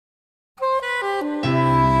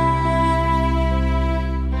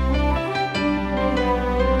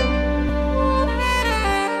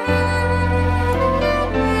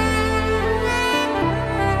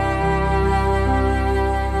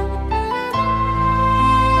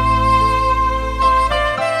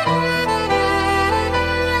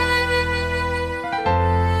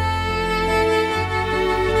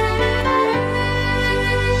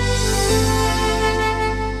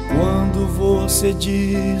você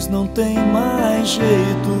diz não tem mais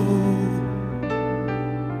jeito,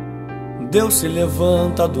 Deus se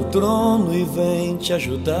levanta do trono e vem te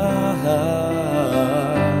ajudar.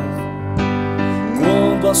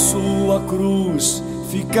 Quando a sua cruz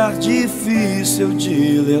ficar difícil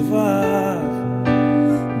de levar,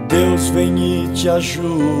 Deus vem e te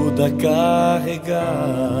ajuda a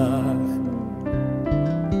carregar.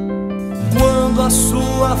 Quando a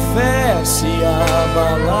sua fé se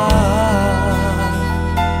abalar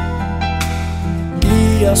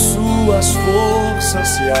e as suas forças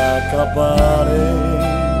se acabarem,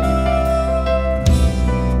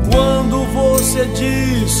 quando você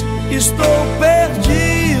diz estou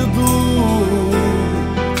perdido,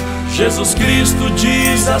 Jesus Cristo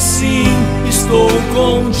diz assim: estou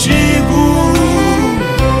contigo,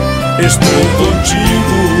 estou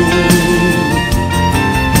contigo.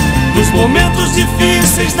 Nos momentos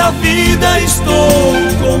difíceis da vida estou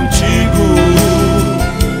contigo.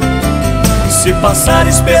 Se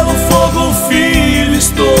passares pelo fogo, filho,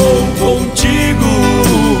 estou contigo.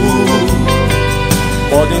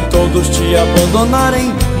 Podem todos te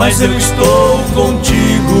abandonarem, mas eu estou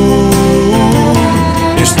contigo.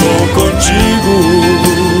 Estou contigo.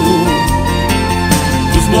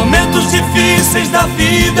 Nos momentos difíceis da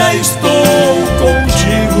vida estou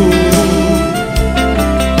contigo.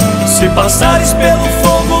 Se passares pelo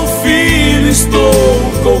fogo, filho, estou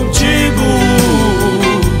contigo.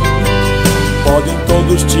 Podem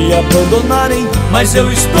todos te abandonarem, mas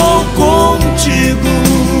eu estou contigo.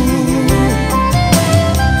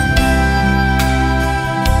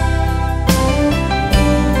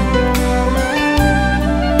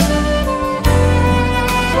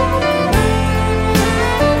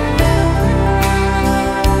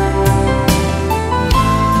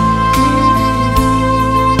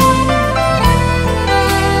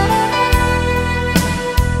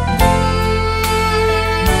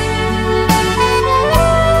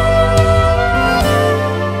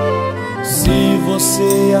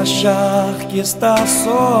 Se achar que está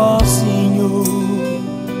sozinho,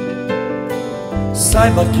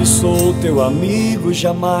 saiba que sou teu amigo,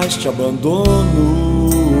 jamais te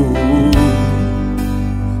abandono.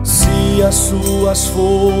 Se as suas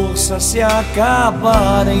forças se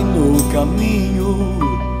acabarem no caminho,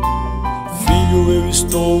 filho, eu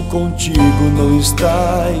estou contigo, não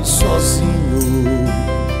estás sozinho.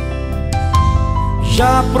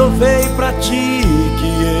 Já provei pra ti que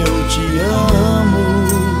eu te amo,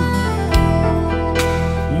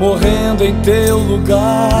 morrendo em teu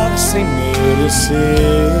lugar sem merecer.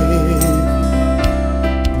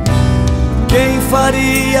 Quem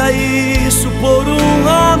faria isso por um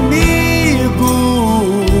amigo?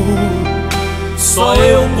 Só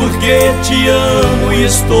eu, porque te amo e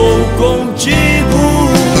estou contigo.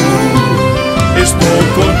 Estou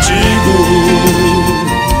contigo.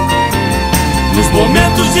 Nos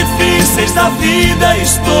momentos difíceis da vida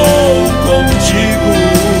estou contigo.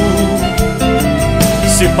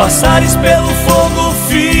 Se passares pelo fogo,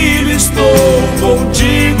 filho, estou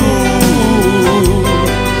contigo.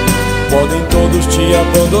 Podem todos te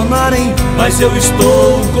abandonarem, mas eu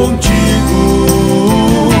estou contigo.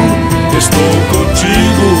 Estou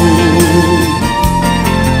contigo.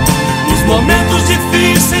 Nos momentos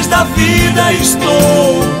difíceis da vida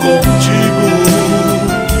estou contigo.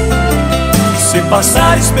 Se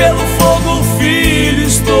passares pelo fogo, filho,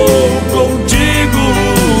 estou contigo.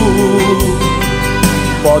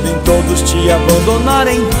 Podem todos te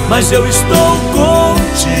abandonarem, mas eu estou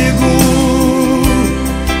contigo.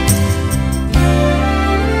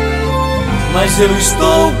 Mas eu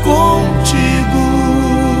estou contigo.